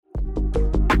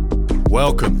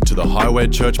Welcome to the Highway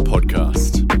Church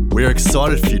podcast. We are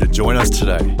excited for you to join us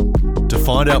today. To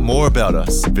find out more about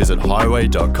us, visit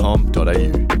highway.com.au.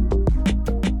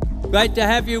 Great to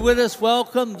have you with us.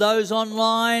 Welcome those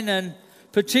online and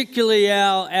particularly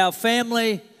our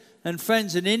family and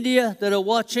friends in India that are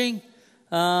watching.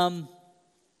 We're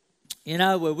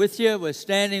with you, we're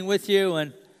standing with you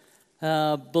and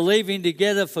believing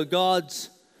together for God's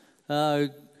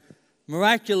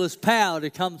miraculous power to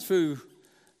come through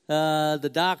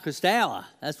the darkest hour.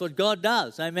 That's what God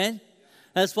does, amen?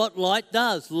 That's what light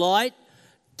does. Light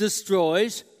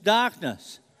destroys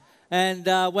darkness. And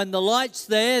when the light's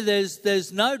there,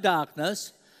 there's no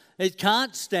darkness. It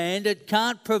can't stand, it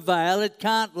can't prevail, it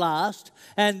can't last.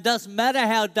 And doesn't matter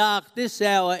how dark this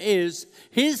hour is,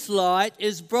 His light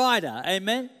is brighter,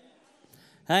 amen?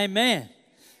 Amen.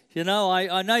 You know,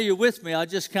 I know you're with me, I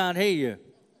just can't hear you.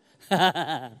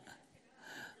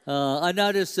 I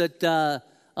noticed that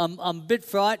I'm a bit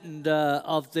frightened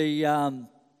of the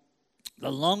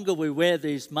longer we wear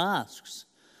these masks,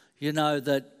 you know,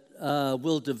 that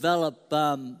we'll develop,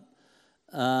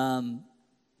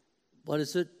 what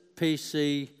is it,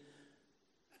 PCS,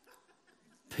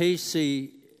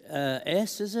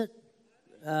 is it?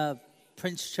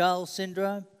 Prince Charles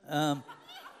syndrome?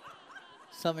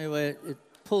 Something where it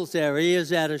pulls our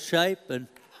ears out of shape and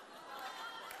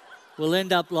we'll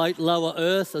end up like Lower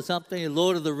Earth or something,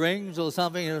 Lord of the Rings or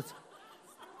something.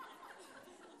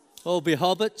 We'll be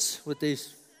hobbits with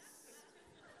these.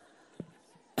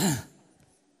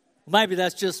 Maybe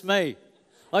that's just me.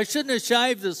 I shouldn't have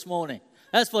shaved this morning.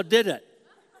 That's what did it.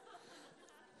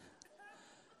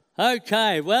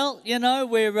 Okay, well, you know,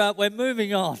 we're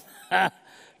moving on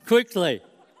quickly.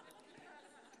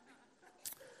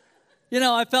 You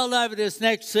know, I felt over this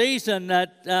next season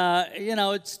that,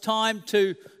 it's time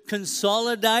to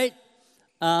consolidate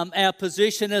our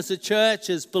position as a church,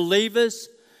 as believers.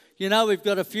 You know, we've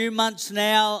got a few months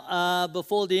now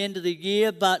before the end of the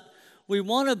year, but we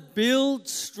want to build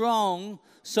strong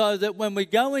so that when we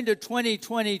go into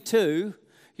 2022,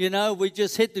 you know, we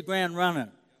just hit the ground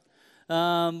running.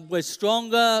 We're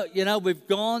stronger, you know, we've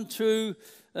gone through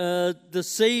the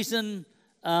season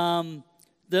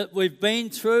that we've been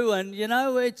through, and you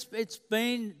know there's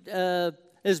been a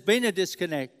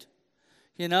disconnect.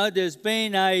 You know, there's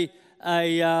been a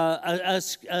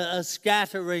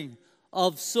scattering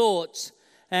of sorts,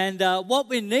 and what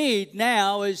we need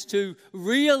now is to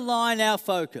realign our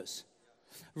focus,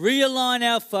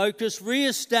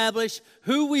 reestablish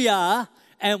who we are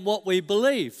and what we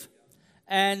believe.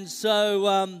 And so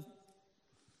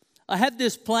I have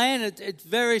this plan. It's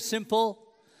very simple.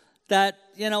 That,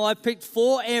 you know, I picked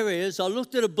 4 areas. I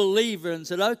looked at a believer and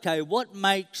said, okay, what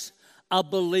makes a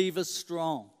believer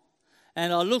strong?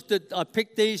 And I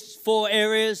picked these 4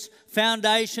 areas: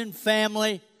 foundation,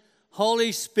 family,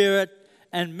 Holy Spirit,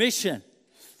 and mission.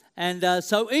 And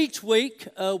so each week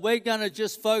we're going to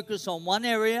just focus on one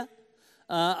area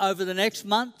over the next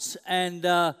months and,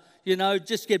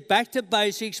 just get back to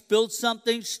basics, build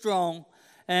something strong,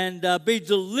 and be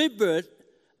deliberate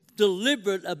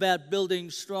about building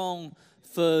strong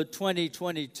for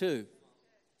 2022.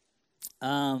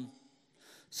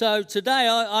 So today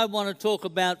I want to talk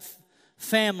about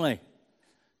family.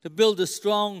 To build a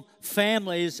strong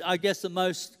family is, I guess, the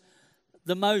most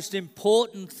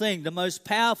important thing, the most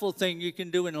powerful thing you can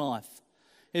do in life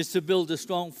is to build a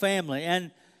strong family.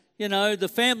 And, you know, the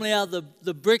family are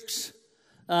the bricks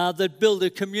that build a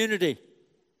community.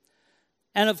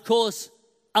 And, of course,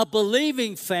 a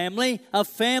believing family, a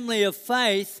family of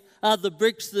faith, are the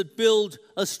bricks that build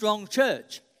a strong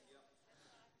church.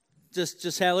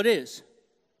 Just how it is.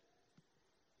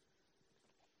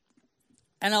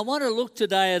 And I want to look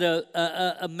today at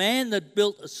a man that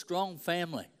built a strong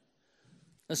family.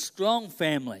 A strong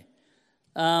family.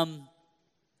 And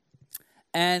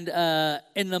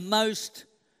in the most,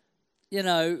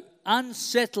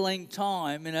 unsettling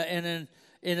time, in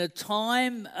a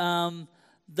time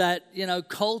that, you know,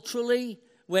 culturally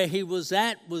where he was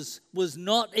at was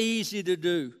not easy to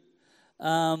do.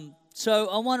 So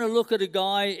I want to look at a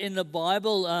guy in the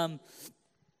Bible,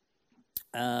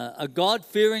 a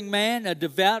God-fearing man, a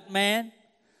devout man,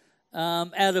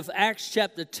 out of Acts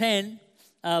chapter 10,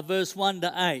 verse 1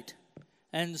 to 8.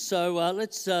 And so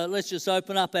let's just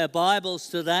open up our Bibles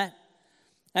to that.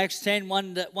 Acts 10,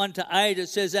 1 to 8, it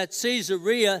says, at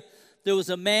Caesarea there was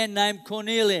a man named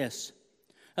Cornelius,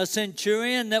 a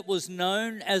centurion that was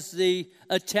known as the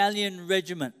Italian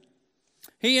regiment.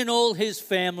 He and all his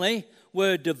family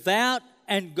were devout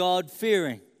and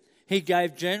God-fearing. He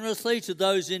gave generously to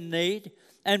those in need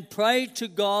and prayed to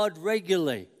God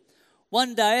regularly.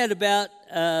 One day at about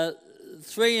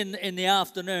 3 in the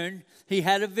afternoon, he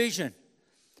had a vision.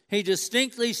 He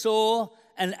distinctly saw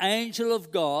an angel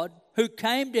of God who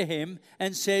came to him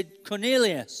and said,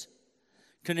 "Cornelius."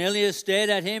 Cornelius stared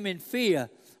at him in fear.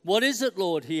 "What is it,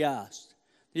 Lord?" he asked.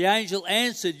 The angel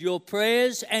answered, "Your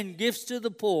prayers and gifts to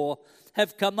the poor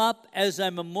have come up as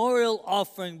a memorial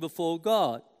offering before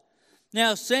God.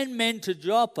 Now send men to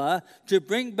Joppa to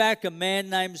bring back a man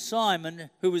named Simon,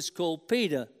 who is called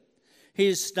Peter. He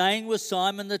is staying with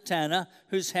Simon the tanner,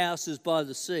 whose house is by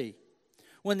the sea."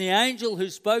 When the angel who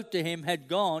spoke to him had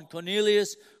gone,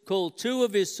 Cornelius called 2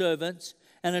 of his servants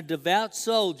and a devout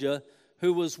soldier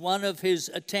who was one of his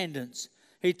attendants.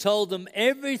 He told them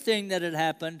everything that had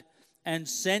happened and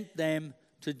sent them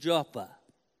to Joppa.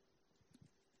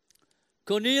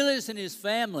 Cornelius and his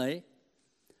family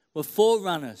were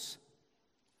forerunners.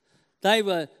 They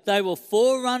were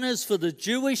forerunners for the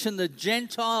Jewish and the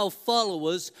Gentile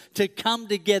followers to come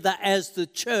together as the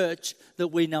church that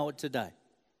we know it today.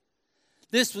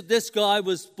 This guy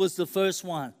was the first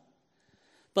one.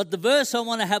 But the verse I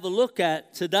want to have a look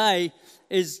at today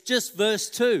is just verse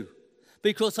 2.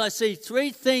 Because I see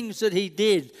 3 things that he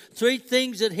did, 3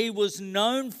 things that he was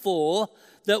known for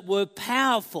that were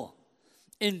powerful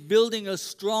in building a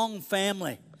strong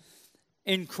family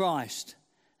in Christ.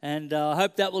 And I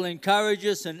hope that will encourage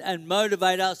us and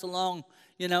motivate us along,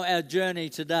 our journey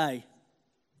today.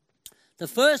 The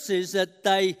first is that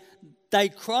they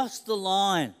crossed the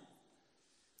line.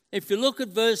 If you look at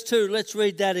verse 2, let's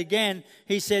read that again.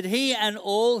 He said, "He and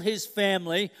all his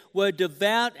family were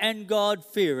devout and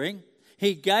God-fearing.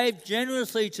 He gave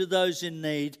generously to those in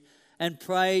need and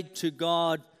prayed to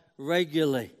God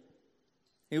regularly."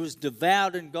 He was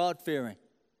devout and God-fearing.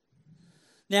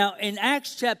 Now, in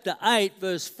Acts chapter 8,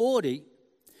 verse 40,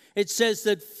 it says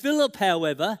that Philip,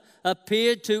 however,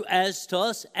 appeared to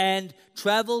Astos and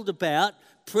traveled about,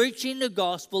 preaching the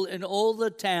gospel in all the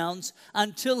towns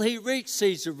until he reached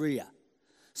Caesarea.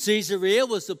 Caesarea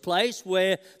was the place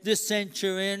where this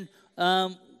centurion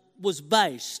was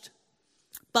based.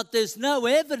 But there's no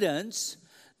evidence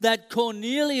that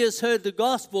Cornelius heard the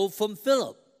gospel from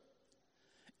Philip.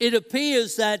 It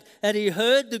appears that he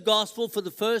heard the gospel for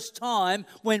the first time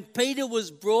when Peter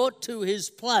was brought to his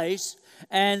place,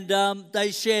 and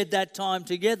they shared that time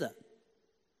together.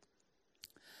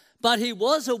 But he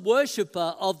was a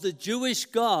worshipper of the Jewish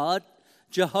God,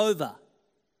 Jehovah.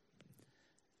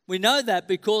 We know that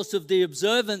because of the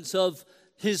observance of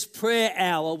his prayer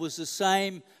hour was the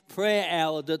same prayer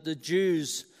hour that the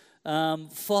Jews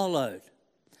followed.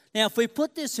 Now, if we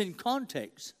put this in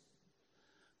context,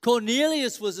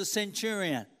 Cornelius was a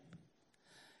centurion.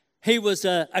 He was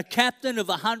a captain of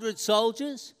 100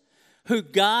 soldiers who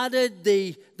guarded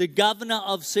the governor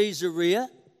of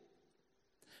Caesarea.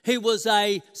 He was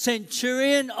a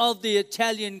centurion of the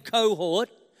Italian cohort,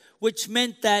 which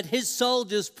meant that his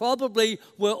soldiers probably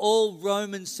were all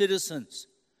Roman citizens.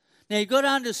 Now, you've got to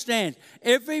understand,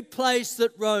 every place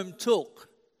that Rome took,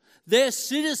 their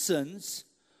citizens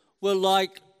were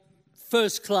like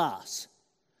first class.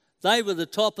 They were the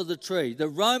top of the tree. The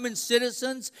Roman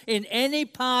citizens in any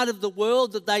part of the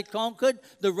world that they conquered,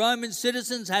 the Roman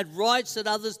citizens had rights that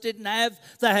others didn't have.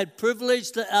 They had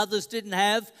privilege that others didn't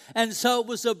have. And so it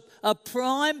was a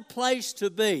prime place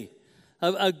to be,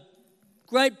 a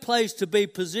great place to be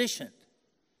positioned.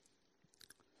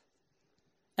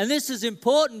 And this is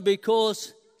important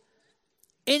because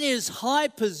in his high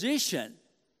position,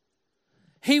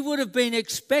 he would have been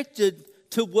expected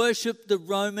to worship the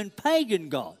Roman pagan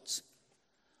gods.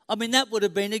 I mean, that would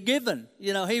have been a given.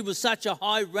 He was such a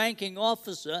high-ranking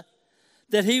officer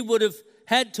that he would have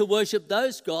had to worship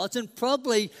those gods and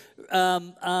probably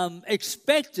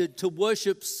expected to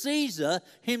worship Caesar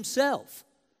himself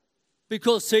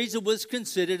because Caesar was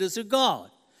considered as a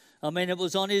god. I mean, it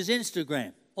was on his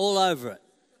Instagram, all over it.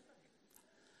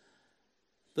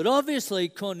 But obviously,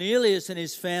 Cornelius and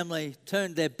his family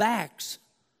turned their backs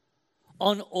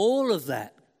on all of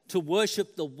that to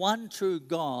worship the one true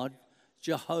God,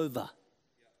 Jehovah.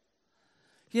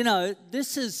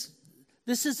 This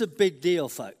is a big deal,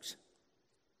 folks.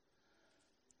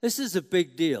 This is a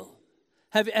big deal.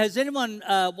 Has anyone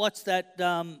watched that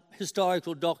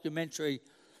historical documentary,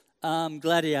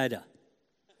 Gladiator?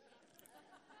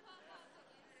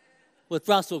 With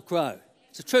Russell Crowe.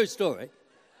 It's a true story.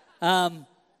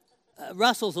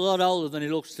 Russell's a lot older than he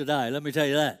looks today, let me tell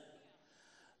you that.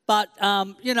 But,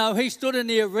 he stood in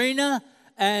the arena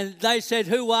and they said,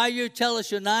 "Who are you? Tell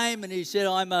us your name." And he said,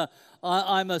 I'm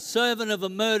a servant of a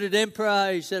murdered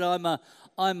emperor. He said, I'm a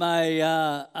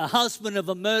husband of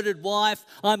a murdered wife.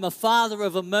 I'm a father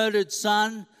of a murdered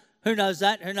son. Who knows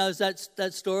that? Who knows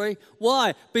that story?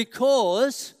 Why?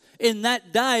 Because in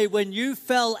that day when you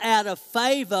fell out of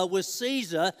favor with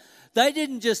Caesar, they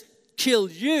didn't just kill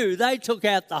you, they took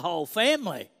out the whole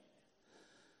family.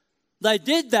 They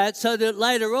did that so that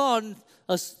later on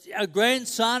a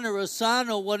grandson or a son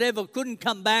or whatever couldn't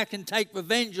come back and take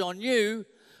revenge on you.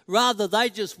 Rather, they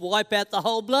just wipe out the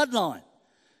whole bloodline.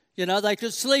 You know, they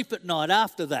could sleep at night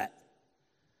after that.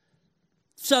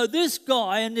 So this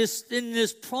guy in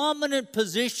this prominent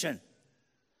position,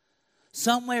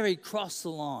 somewhere he crossed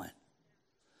the line.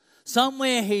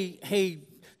 Somewhere he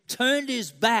turned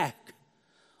his back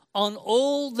on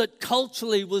all that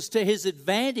culturally was to his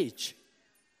advantage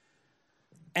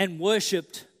and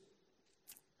worshipped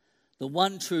the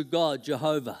one true God,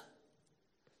 Jehovah.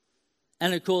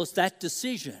 And of course, that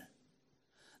decision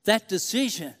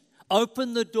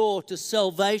opened the door to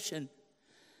salvation,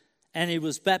 and he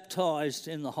was baptized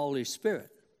in the Holy Spirit.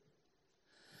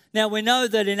 Now, we know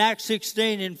that in Acts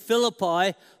 16 in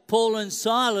Philippi, Paul and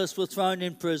Silas were thrown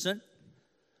in prison.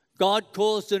 God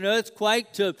caused an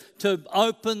earthquake to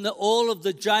open all of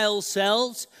the jail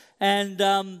cells and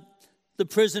the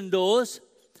prison doors.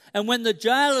 And when the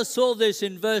jailer saw this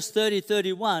in verse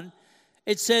 30-31,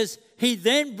 it says, he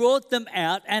then brought them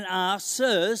out and asked,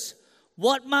 sirs,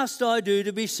 what must I do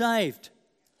to be saved?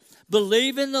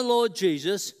 Believe in the Lord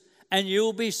Jesus, and you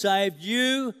will be saved,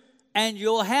 you and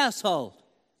your household.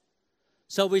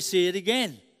 So we see it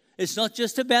again. It's not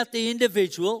just about the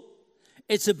individual,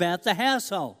 it's about the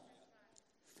household.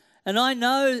 And I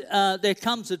know there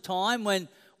comes a time when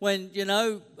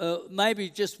maybe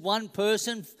just one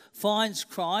person finds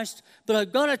Christ. But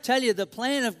I've got to tell you, the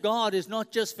plan of God is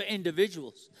not just for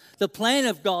individuals. The plan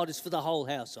of God is for the whole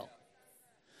household.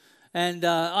 And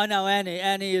I know Annie.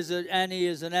 Annie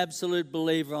is an absolute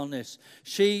believer on this.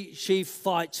 She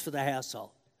fights for the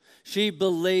household. She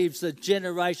believes the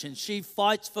generations. She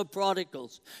fights for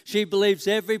prodigals. She believes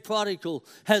every prodigal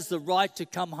has the right to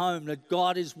come home, that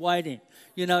God is waiting,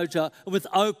 with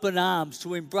open arms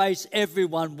to embrace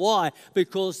everyone. Why?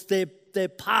 Because they're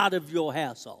part of your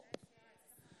household.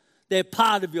 They're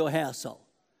part of your household.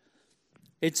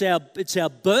 It's our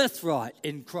birthright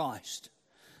in Christ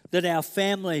that our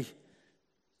family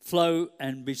flow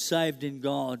and be saved in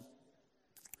God,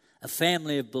 a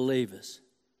family of believers.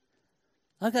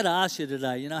 I've got to ask you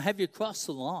today, have you crossed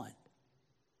the line?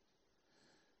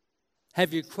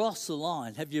 Have you crossed the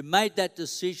line? Have you made that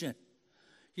decision?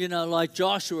 Like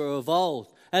Joshua of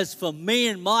old, as for me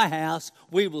and my house,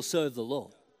 we will serve the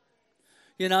Lord.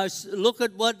 Look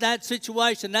at what that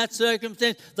situation, that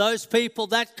circumstance, those people,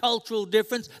 that cultural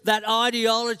difference, that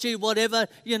ideology, whatever,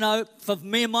 for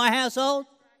me and my household,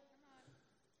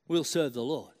 we'll serve the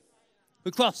Lord.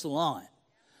 We crossed the line.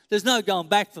 There's no going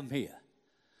back from here.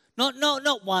 Not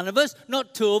one of us,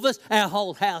 not two of us, our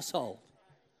whole household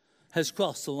has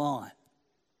crossed the line.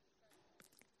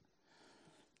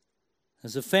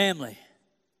 As a family,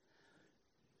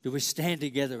 do we stand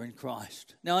together in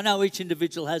Christ? Now, I know each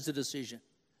individual has a decision,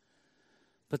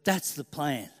 but that's the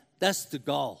plan. That's the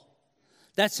goal.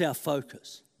 That's our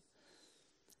focus.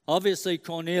 Obviously,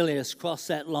 Cornelius crossed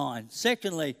that line.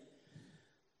 Secondly,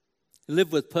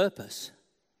 live with purpose.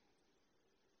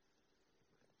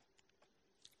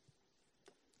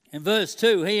 In verse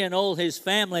 2, he and all his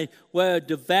family were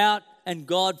devout and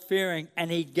God-fearing, and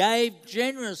he gave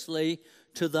generously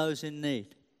to those in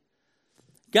need.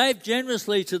 Gave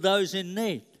generously to those in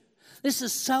need. This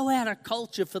is so out of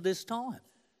culture for this time.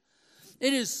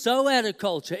 It is so out of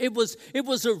culture. It was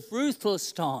a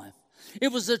ruthless time.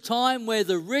 It was a time where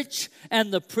the rich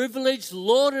and the privileged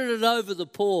lorded it over the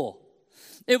poor.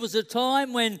 It was a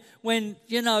time when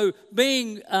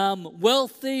being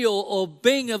wealthy or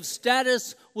being of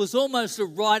status was almost a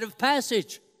rite of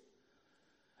passage.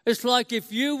 It's like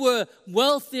if you were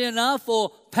wealthy enough or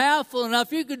powerful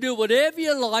enough, you could do whatever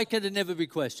you like and it'd never be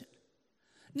questioned.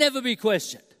 Never be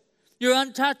questioned. You're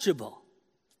untouchable.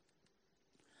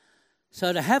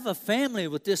 So to have a family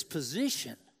with this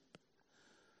position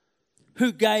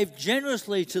who gave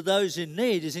generously to those in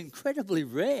need is incredibly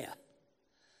rare.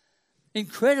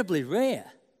 Incredibly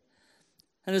rare.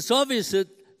 And it's obvious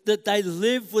that they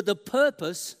lived with a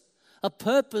purpose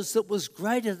that was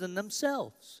greater than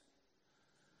themselves.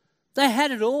 They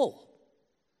had it all,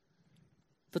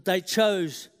 but they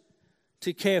chose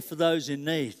to care for those in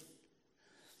need.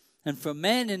 And for a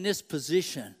man in this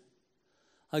position,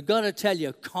 I've got to tell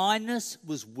you, kindness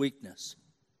was weakness.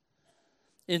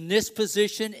 In this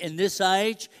position, in this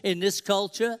age, in this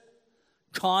culture,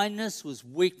 kindness was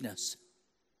weakness.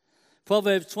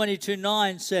 Proverbs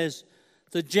 22:9 says,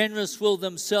 the generous will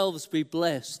themselves be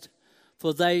blessed,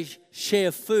 for they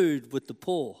share food with the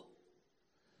poor.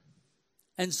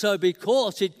 And so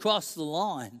because he'd crossed the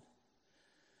line,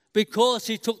 because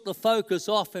he took the focus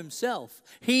off himself.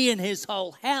 He and his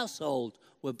whole household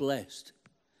were blessed.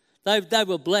 They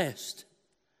were blessed.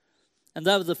 And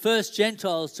they were the first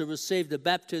Gentiles to receive the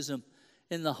baptism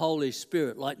in the Holy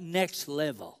Spirit, like next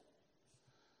level.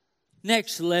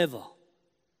 Next level.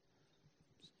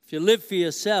 If you live for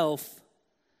yourself,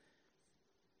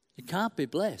 you can't be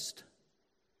blessed.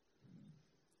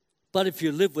 But if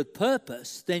you live with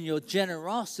purpose, then your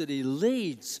generosity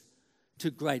leads to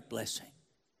great blessing.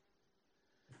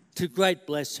 To great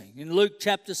blessing. In Luke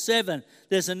chapter 7,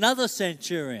 there's another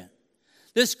centurion.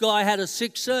 This guy had a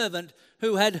sick servant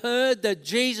who had heard that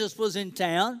Jesus was in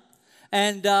town.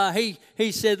 And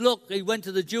he said, look, he went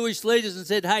to the Jewish leaders and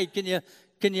said, hey, can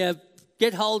you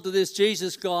get hold of this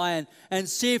Jesus guy and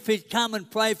see if he'd come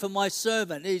and pray for my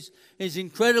servant? He's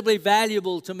incredibly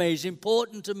valuable to me. He's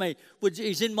important to me.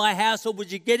 He's in my household.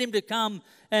 Would you get him to come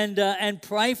and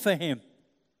pray for him?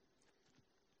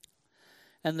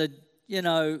 And the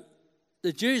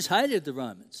Jews hated the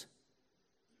Romans.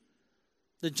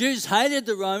 The Jews hated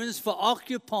the Romans for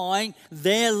occupying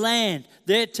their land,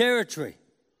 their territory.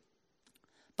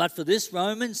 But for this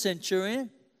Roman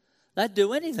centurion, they'd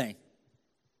do anything.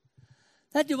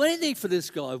 They'd do anything for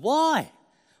this guy. Why?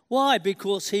 Why?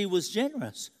 Because he was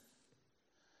generous.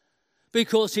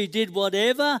 Because he did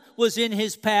whatever was in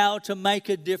his power to make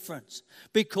a difference.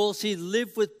 Because he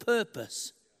lived with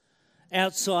purpose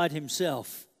outside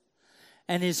himself.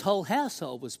 And his whole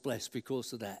household was blessed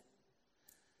because of that.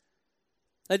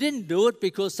 They didn't do it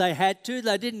because they had to.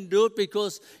 They didn't do it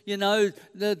because, they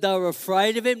were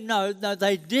afraid of him. No,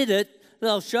 they did it.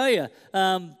 I'll show you.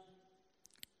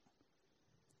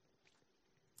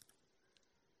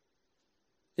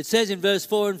 It says in verse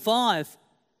 4 and 5,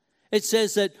 it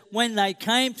says that when they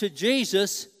came to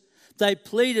Jesus, they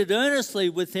pleaded earnestly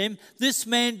with him, this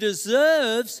man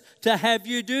deserves to have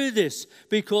you do this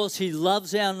because he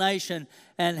loves our nation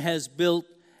and has built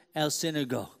our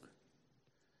synagogue.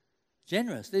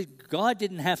 Generous. God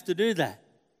didn't have to do that.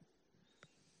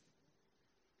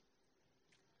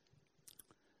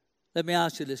 Let me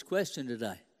ask you this question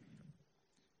today.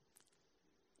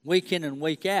 Week in and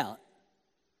week out,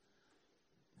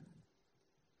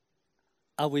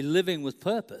 are we living with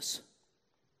purpose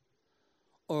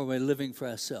or are we living for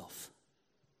ourselves?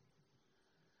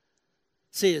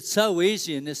 See, it's so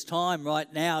easy in this time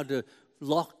right now to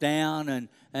lock down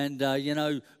and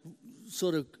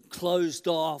sort of closed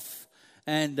off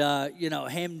and,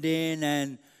 hemmed in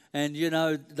and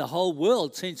the whole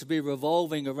world seems to be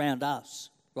revolving around us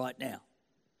right now.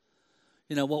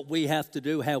 What we have to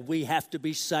do, how we have to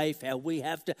be safe, how we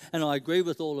have to, and I agree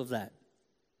with all of that.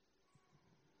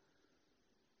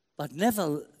 But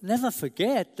never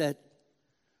forget that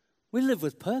we live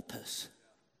with purpose.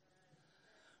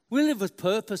 We live with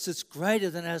purpose that's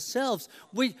greater than ourselves.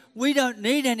 We don't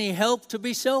need any help to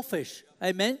be selfish.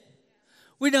 Amen?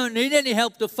 We don't need any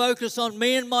help to focus on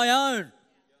me and my own.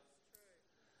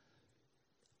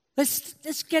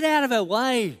 Let's get out of our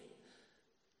way.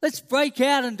 Let's break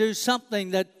out and do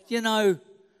something that,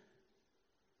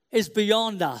 is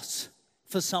beyond us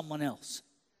for someone else.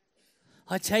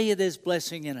 I tell you there's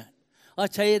blessing in it. I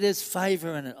tell you there's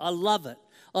favor in it. I love it.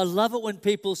 I love it when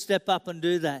people step up and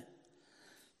do that.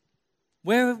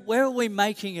 Where are we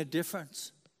making a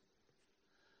difference?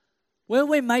 Where are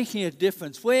we making a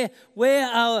difference? Where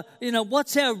are,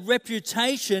 what's our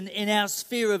reputation in our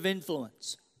sphere of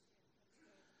influence?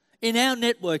 In our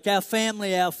network, our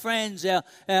family, our friends,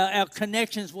 our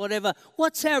connections, whatever.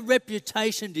 What's our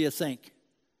reputation, do you think,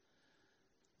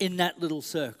 in that little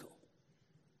circle?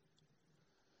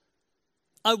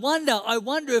 I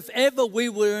wonder if ever we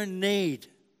were in need,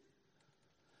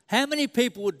 how many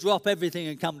people would drop everything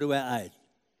and come to our aid?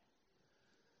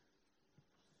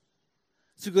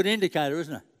 It's a good indicator,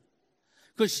 isn't it?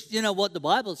 Because you know what the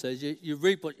Bible says, you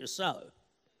reap what you sow.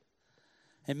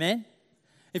 Amen?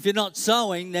 If you're not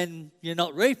sowing, then you're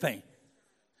not reaping.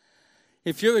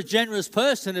 If you're a generous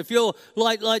person, if you're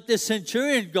like this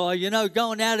centurion guy,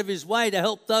 going out of his way to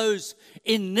help those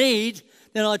in need,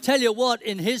 then I tell you what,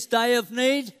 in his day of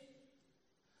need,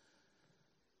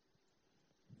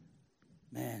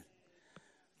 man,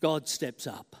 God steps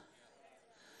up.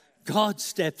 God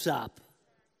steps up.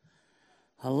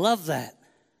 I love that.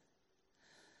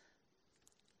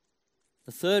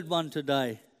 The third one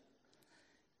today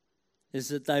is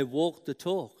that they walk the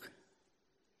talk.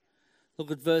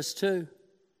 Look at verse 2.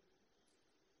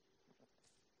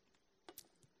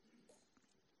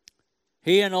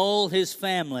 He and all his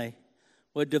family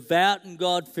were devout and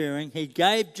God-fearing. He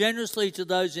gave generously to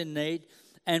those in need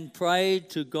and prayed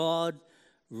to God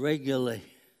regularly.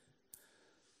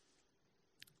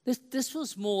 This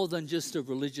was more than just a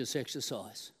religious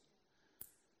exercise.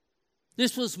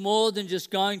 This was more than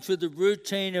just going through the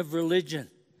routine of religion.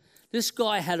 This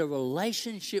guy had a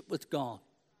relationship with God.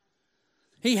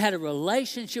 He had a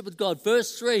relationship with God.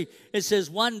 Verse 3, it says,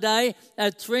 one day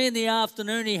at 3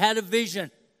 p.m, he had a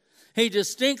vision. He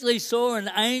distinctly saw an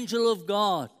angel of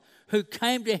God who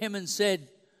came to him and said,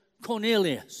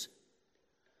 Cornelius.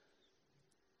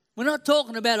 We're not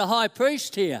talking about a high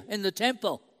priest here in the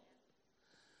temple.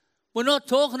 We're not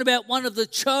talking about one of the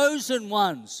chosen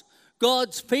ones,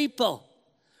 God's people,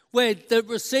 where they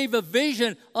receive a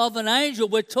vision of an angel.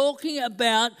 We're talking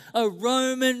about a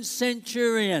Roman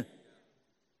centurion,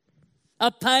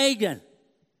 a pagan.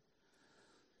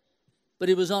 But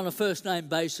he was on a first-name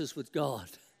basis with God.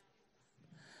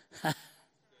 How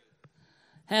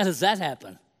does that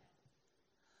happen?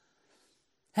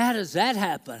 How does that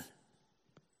happen?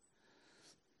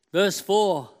 Verse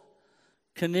 4,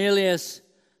 Cornelius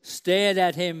stared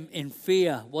at him in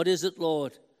fear. What is it,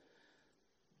 Lord?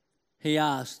 He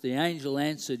asked. The angel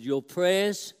answered, your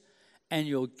prayers and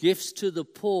your gifts to the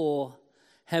poor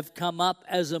have come up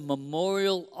as a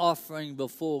memorial offering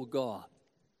before God.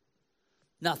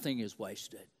 Nothing is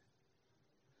wasted.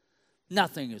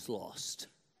 Nothing is lost.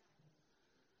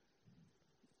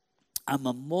 A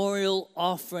memorial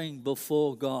offering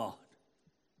before God.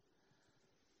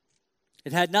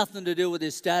 It had nothing to do with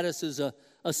his status as a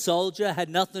soldier, had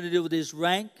nothing to do with his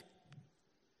rank.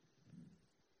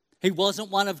 He wasn't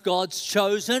one of God's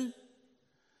chosen.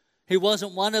 He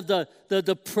wasn't one of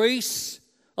the priests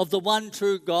of the one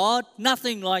true God.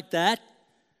 Nothing like that.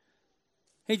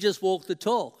 He just walked the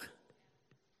talk.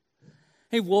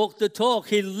 He walked the talk.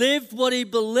 He lived what he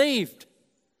believed.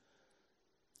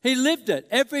 He lived it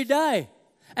every day.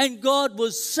 And God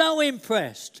was so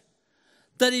impressed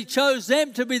that he chose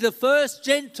them to be the first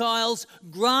Gentiles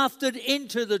grafted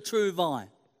into the true vine.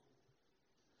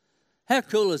 How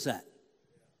cool is that?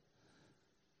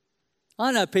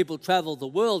 I know people travel the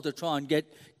world to try and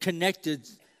get connected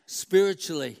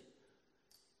spiritually.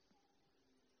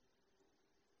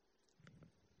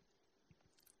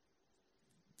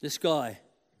 This guy,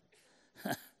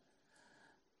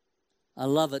 I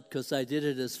love it because they did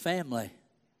it as family.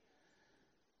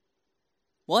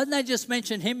 Why didn't they just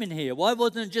mention him in here? Why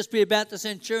wasn't it just be about the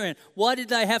centurion? Why did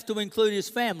they have to include his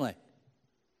family?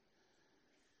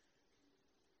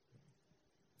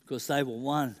 Because they were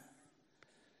one.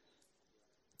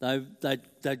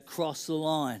 They'd crossed the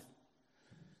line.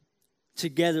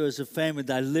 Together as a family,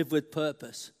 they lived with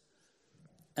purpose.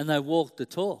 And they walked the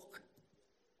talk.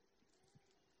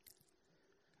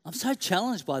 I'm so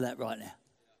challenged by that right now.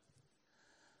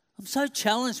 I'm so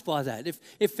challenged by that.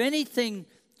 If anything,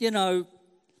 I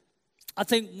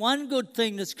think one good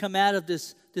thing that's come out of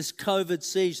this COVID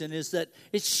season is that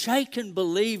it's shaken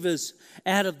believers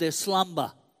out of their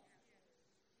slumber.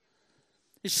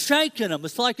 It's shaken them.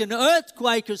 It's like an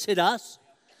earthquake has hit us,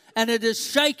 and it has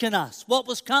shaken us. What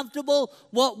was comfortable,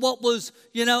 what was,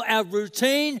 our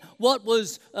routine, what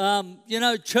was,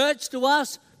 church to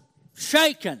us,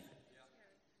 shaken.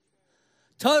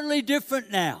 Totally different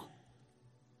now.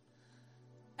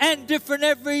 And different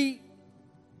every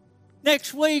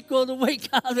next week or the week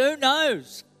after. Who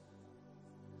knows?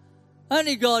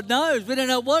 Only God knows. We don't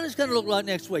know what it's going to look like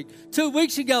next week. 2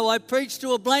 weeks ago, I preached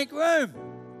to a blank room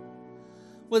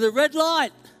with a red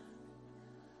light.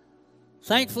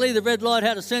 Thankfully, the red light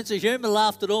had a sense of humour,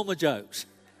 laughed at all my jokes.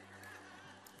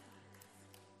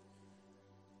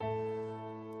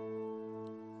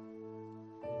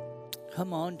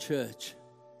 Come on, church.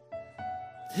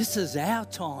 This is our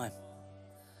time.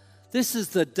 This is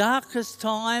the darkest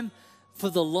time for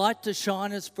the light to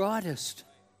shine its brightest.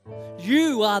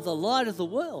 You are the light of the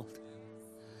world.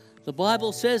 The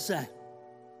Bible says that.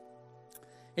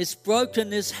 It's broken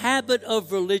this habit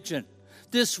of religion,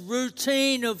 this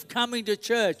routine of coming to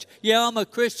church. Yeah, I'm a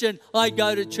Christian, I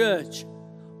go to church.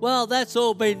 Well, that's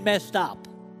all been messed up.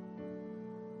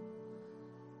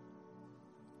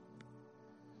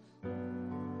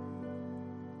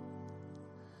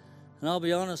 And I'll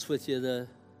be honest with you, the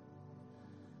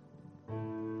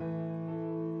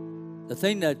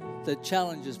thing that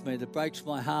challenges me, that breaks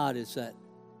my heart, is that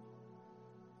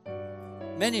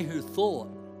many who thought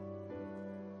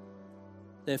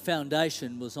their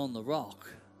foundation was on the rock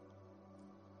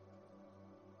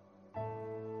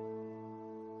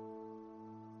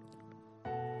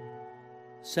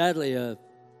sadly are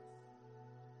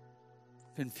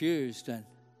confused and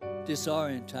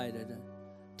disorientated and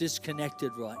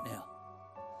disconnected right now.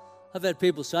 I've had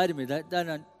people say to me that they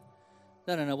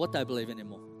don't know what they believe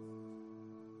anymore.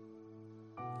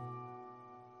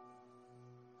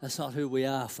 That's not who we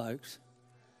are, folks.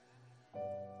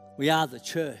 We are the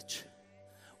church.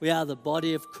 We are the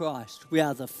body of Christ. We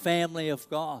are the family of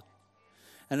God.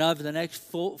 And over the next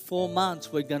 4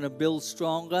 months, we're going to build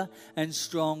stronger and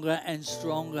stronger and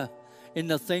stronger in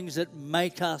the things that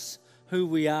make us who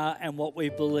we are and what we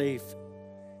believe.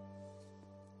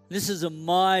 This is a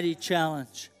mighty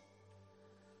challenge.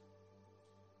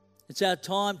 It's our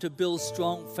time to build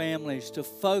strong families, to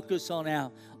focus on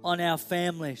our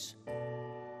families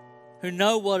who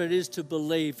know what it is to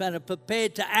believe and are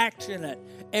prepared to action it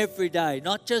every day,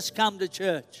 not just come to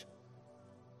church,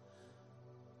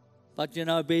 but,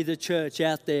 be the church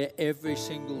out there every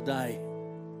single day.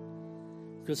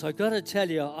 Because I've got to tell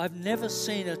you, I've never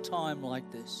seen a time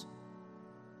like this.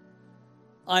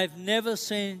 I've never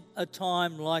seen a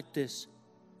time like this.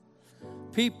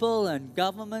 People and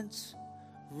governments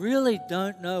really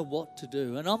don't know what to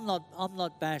do. And I'm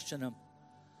not bashing them.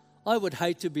 I would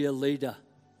hate to be a leader.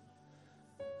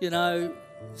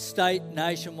 State,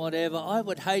 nation, whatever. I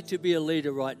would hate to be a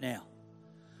leader right now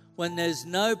when there's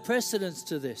no precedence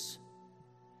to this.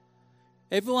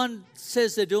 Everyone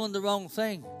says they're doing the wrong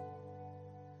thing.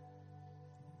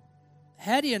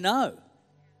 How do you know?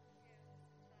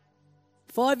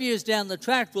 5 years down the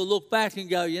track, we'll look back and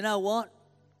go, you know what?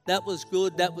 That was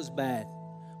good, that was bad.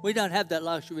 We don't have that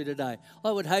luxury today.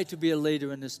 I would hate to be a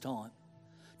leader in this time,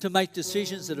 to make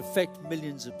decisions that affect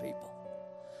millions of people.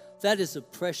 That is a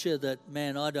pressure that,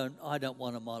 man, I don't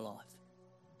want in my life.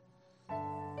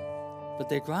 But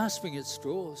they're grasping at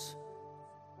straws.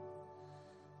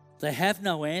 They have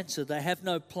no answer. They have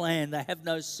no plan. They have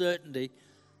no certainty.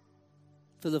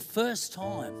 For the first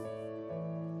time,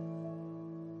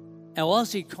 our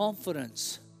Aussie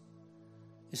confidence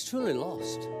is truly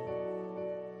lost.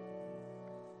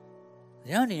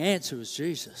 The only answer is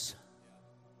Jesus.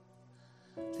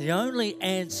 The only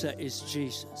answer is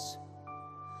Jesus.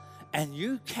 And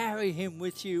you carry him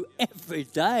with you every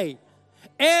day,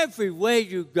 everywhere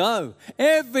you go.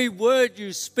 Every word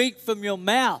you speak from your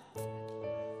mouth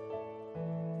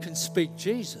can speak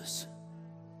Jesus.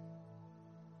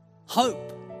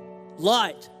 Hope,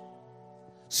 light,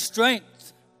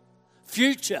 strength,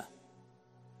 future,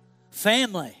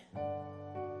 family.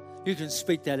 You can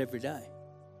speak that every day.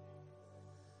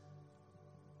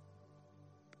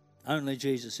 Only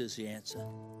Jesus is the answer.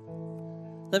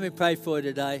 Let me pray for you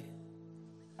today.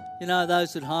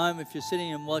 Those at home, if you're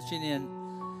sitting and watching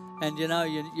and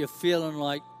you're feeling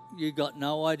like you got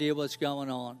no idea what's going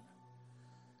on,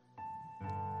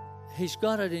 he's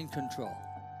got it in control.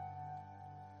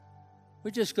 We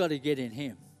just got to get in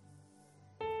him.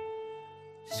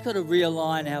 Just got to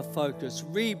realign our focus,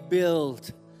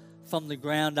 rebuild from the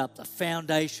ground up the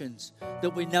foundations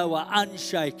that we know are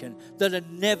unshaken, that are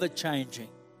never changing.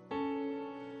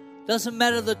 Doesn't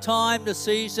matter the time, the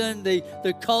season,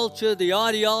 the culture, the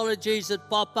ideologies that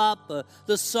pop up,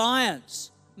 the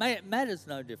science. It matters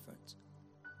no difference.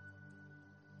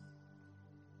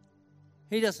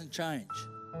 He doesn't change.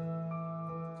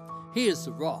 He is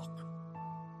the rock.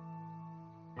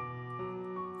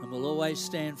 And we'll always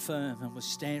stand firm, and we'll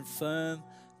stand firm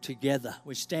together.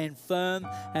 We stand firm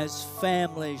as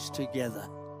families together.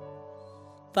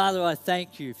 Father, I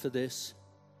thank you for this.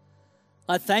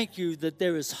 I thank you that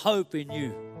there is hope in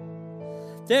you.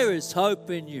 There is hope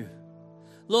in you.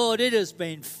 Lord, it has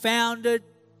been founded.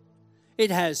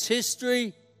 It has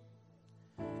history.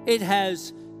 It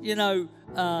has,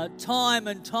 time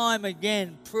and time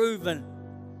again proven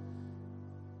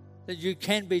that you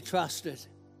can be trusted,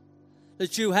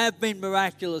 that you have been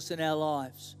miraculous in our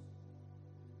lives.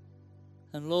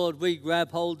 And Lord, we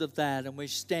grab hold of that and we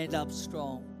stand up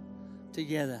strong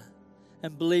together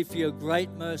and believe for your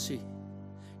great mercy,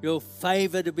 your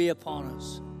favor to be upon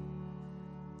us.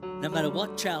 No matter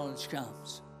what challenge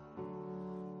comes,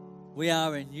 we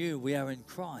are in you, we are in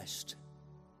Christ.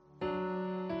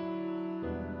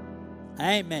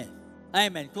 Amen.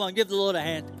 Amen. Come on, give the Lord a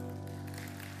hand.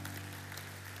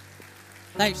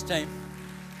 Thanks, team.